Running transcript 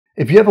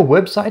If you have a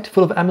website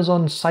full of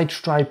Amazon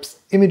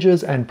SiteStripe's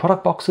images and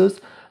product boxes,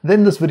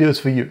 then this video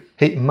is for you.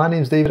 Hey, my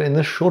name is David. In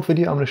this short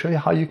video, I'm going to show you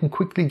how you can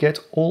quickly get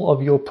all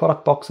of your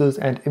product boxes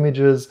and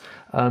images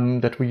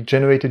that we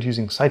generated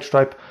using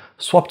SiteStripe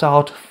swapped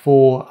out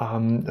for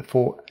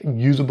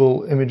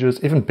usable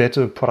images, even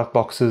better product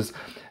boxes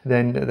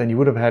than you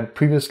would have had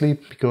previously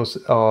because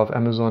of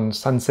Amazon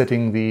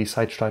sunsetting the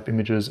SiteStripe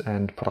images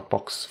and product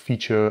box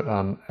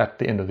feature at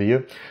the end of the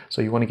year.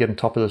 So you want to get on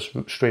top of this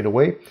straight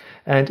away.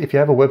 And if you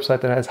have a website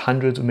that has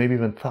hundreds or maybe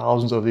even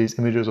thousands of these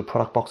images or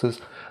product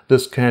boxes,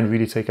 this can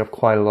really take up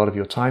quite a lot of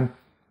your time.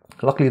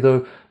 Luckily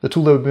though, the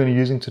tool that we're going to be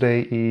using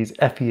today is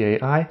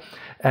FEAI,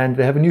 and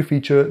they have a new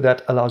feature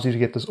that allows you to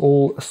get this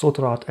all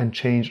sorted out and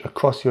changed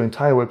across your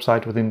entire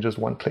website within just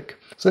one click.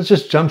 So let's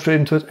just jump straight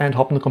into it and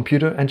hop on the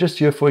computer. And just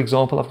here, for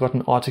example, I've got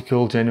an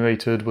article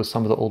generated with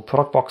some of the old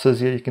product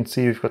boxes here. You can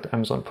see we've got the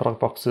Amazon product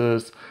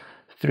boxes,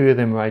 3 of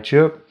them right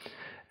here.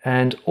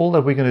 And all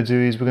that we're going to do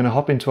is we're going to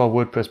hop into our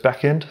WordPress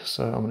backend.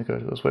 So I'm going to go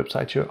to this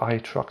website here,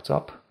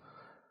 iTruckedUp.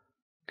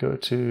 Go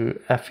to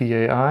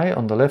FEAI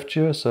on the left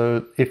here.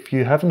 So if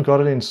you haven't got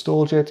it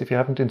installed yet, if you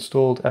haven't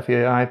installed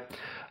FEAI,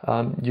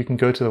 you can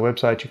go to the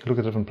website, you can look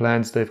at different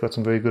plans. They've got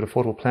some very good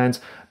affordable plans.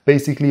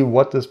 Basically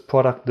what this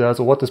product does,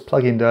 or what this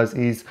plugin does,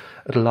 is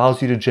it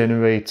allows you to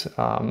generate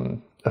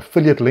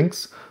affiliate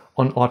links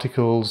on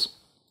articles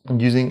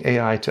using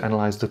AI to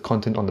analyze the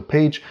content on the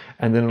page,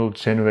 and then it'll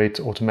generate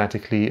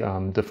automatically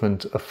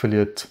different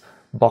affiliate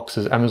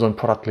boxes, Amazon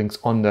product links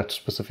on that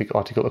specific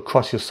article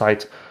across your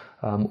site.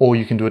 Or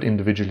you can do it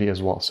individually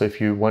as well. So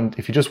if you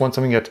just want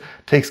something that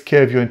takes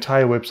care of your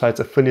entire website's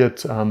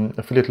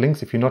affiliate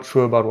links, if you're not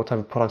sure about what type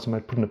of products you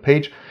might put on a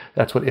page,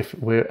 that's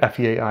where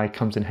FEAI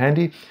comes in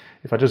handy.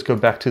 If I just go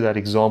back to that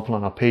example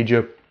on our page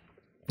here,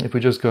 if we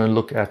just go and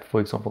look at,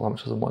 for example, how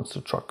much does a monster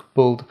truck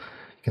build,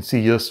 you can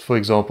see this, for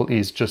example,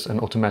 is just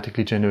an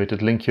automatically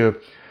generated link here.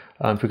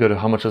 If we go to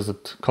how much does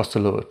it cost to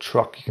lower a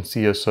truck, you can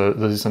see here, so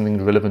this is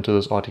something relevant to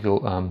this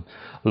article.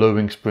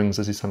 Lowering springs,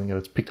 this is something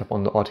that's picked up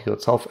on the article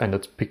itself, and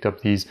it's picked up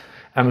these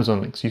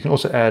Amazon links. You can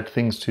also add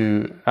things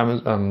to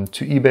Amazon,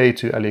 to eBay,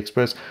 to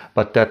AliExpress,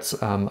 but that's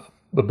a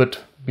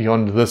bit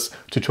beyond this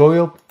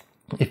tutorial.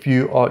 If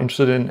you are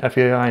interested in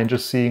FEAI and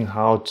just seeing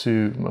how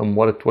to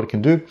what it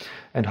can do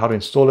and how to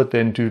install it,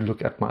 then do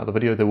look at my other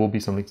video. There will be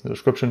some links in the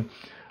description.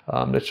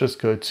 Let's just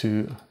go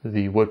to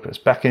the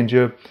WordPress backend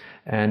here.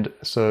 And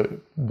so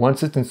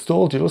once it's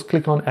installed, you just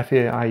click on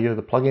FEAI here,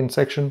 the plugin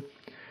section.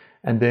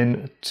 And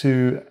then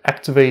to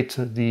activate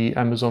the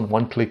Amazon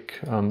one-click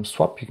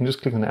swap, you can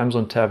just click on the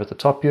Amazon tab at the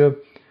top here,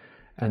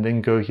 and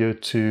then go here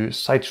to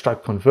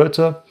SiteStripe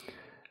Converter.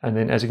 And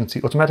then as you can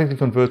see, automatically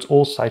converts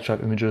all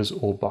SiteStripe images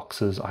or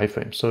boxes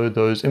iframe. So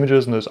those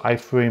images and those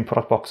iframe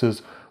product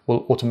boxes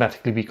will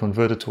automatically be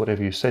converted to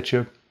whatever you set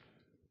here.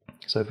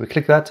 So if we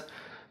click that,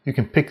 you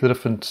can pick the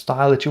different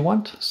style that you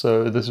want.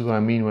 So this is what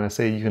I mean when I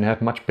say you can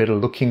have much better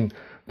looking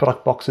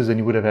product boxes than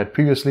you would have had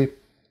previously.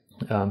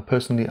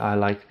 Personally, I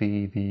like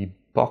the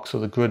box or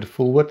the grid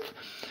full width.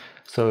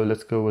 So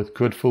let's go with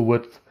grid full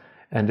width.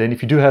 And then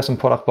if you do have some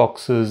product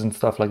boxes and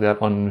stuff like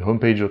that on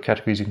homepage or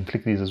categories, you can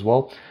click these as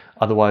well.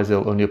 Otherwise,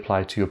 they'll only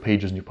apply to your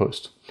pages and your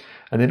post.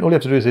 And then all you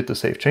have to do is hit the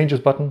Save Changes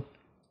button.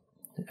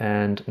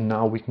 And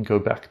now we can go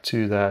back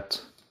to that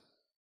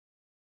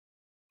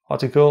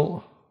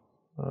article.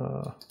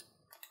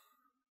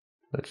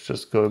 Let's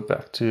just go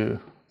back to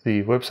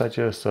the website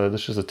here. So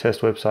this is a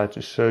test website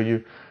to show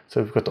you.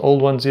 So we've got the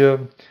old ones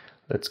here.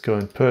 Let's go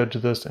and purge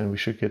this, and we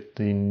should get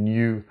the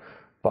new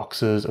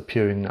boxes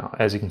appearing now,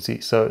 as you can see.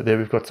 So there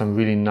we've got some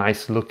really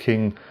nice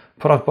looking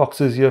product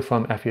boxes here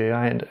from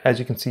FEAI. And as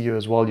you can see here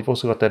as well, you've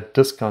also got that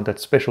discount,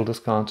 that special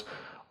discount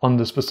on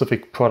the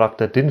specific product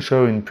that didn't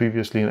show in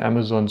previously in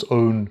Amazon's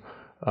own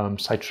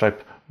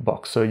SiteStripe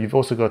box. So you've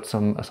also got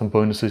some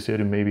bonuses here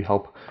to maybe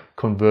help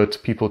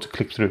convert people to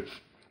click through.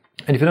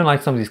 And if you don't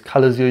like some of these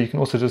colors here, you can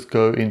also just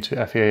go into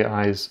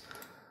FEAI's,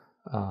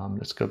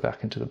 let's go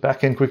back into the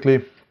backend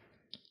quickly.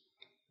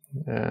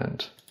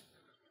 And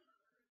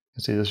you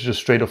can see this is just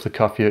straight off the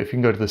cuff here. If you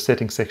can go to the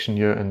settings section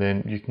here, and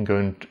then you can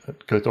go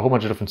through a whole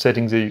bunch of different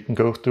settings here. You can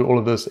go through all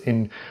of this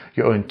in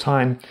your own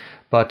time.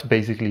 But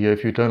basically,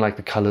 if you don't like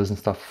the colors and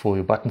stuff for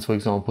your buttons, for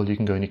example, you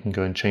can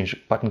go and change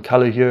button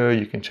color here.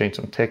 You can change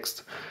some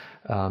text,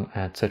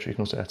 etc. You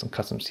can also add some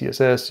custom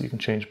CSS. You can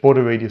change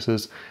border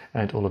radiuses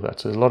and all of that.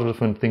 So there's a lot of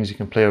different things you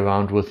can play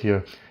around with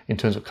here in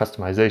terms of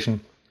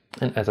customization.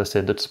 And as I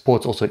said, that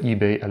supports also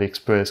eBay,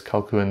 AliExpress,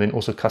 Calcu, and then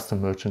also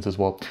custom merchants as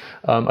well.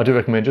 I do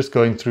recommend just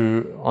going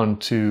through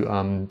onto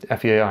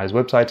FEAI's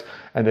website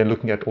and then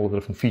looking at all the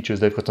different features.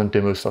 They've got some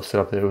demo stuff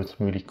set up there with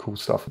some really cool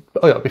stuff.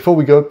 Oh yeah, before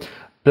we go,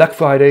 Black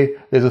Friday,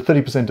 there's a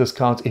 30%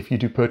 discount if you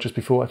do purchase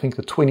before, I think,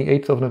 the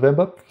 28th of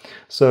November.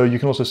 So you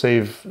can also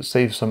save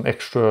some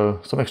extra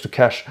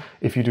cash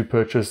if you do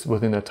purchase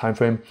within that time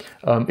frame.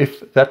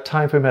 If that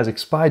time frame has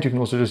expired, you can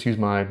also just use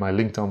my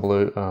link down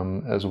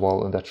below as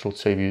well, and that should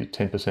save you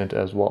 10%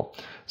 as well.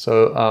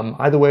 So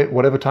either way,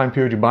 whatever time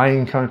period you're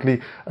buying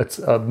currently, it's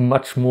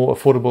much more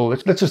affordable.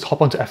 Let's just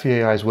hop onto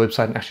FEAI's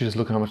website and actually just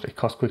look at how much they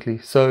cost quickly.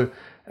 So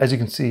as you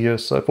can see here.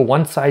 So for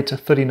one site,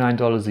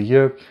 $39 a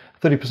year,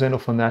 30%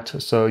 off on that.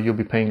 So you'll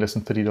be paying less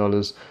than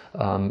 $30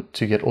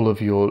 to get all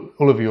of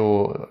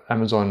your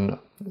Amazon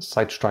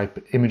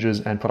SiteStripe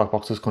images and product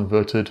boxes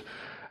converted.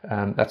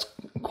 That's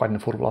quite an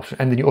affordable option.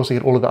 And then you also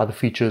get all of the other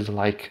features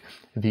like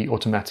the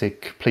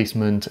automatic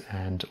placement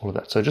and all of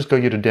that. So just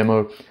go here to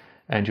demo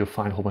and you'll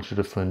find a whole bunch of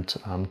different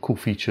cool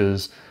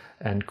features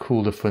and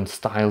cool different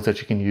styles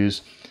that you can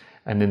use.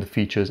 And then the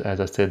features,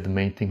 as I said, the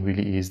main thing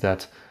really is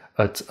that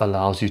it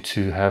allows you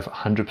to have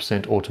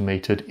 100%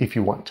 automated if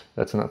you want.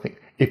 That's another thing,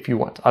 if you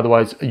want.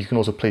 Otherwise, you can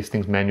also place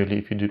things manually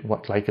if you do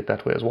like it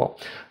that way as well.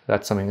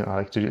 That's something I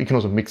like to do. You can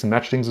also mix and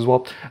match things as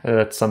well.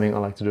 That's something I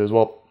like to do as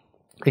well.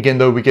 Again,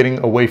 though, we're getting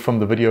away from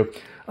the video.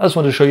 I just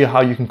want to show you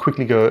how you can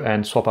quickly go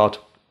and swap out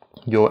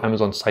your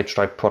Amazon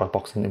SiteStripe product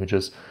box and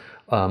images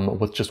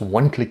with just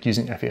one click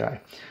using FAI.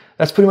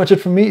 That's pretty much it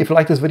from me. If you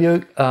like this video,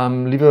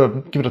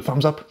 give it a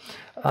thumbs up.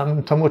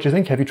 Tell me what you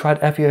think. Have you tried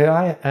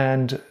FAI?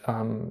 And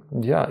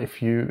yeah,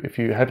 if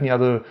you have any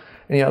other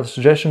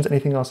suggestions,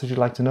 anything else that you'd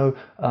like to know,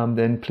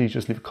 then please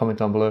just leave a comment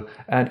down below,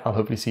 and I'll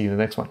hopefully see you in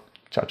the next one.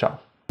 Ciao,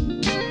 ciao.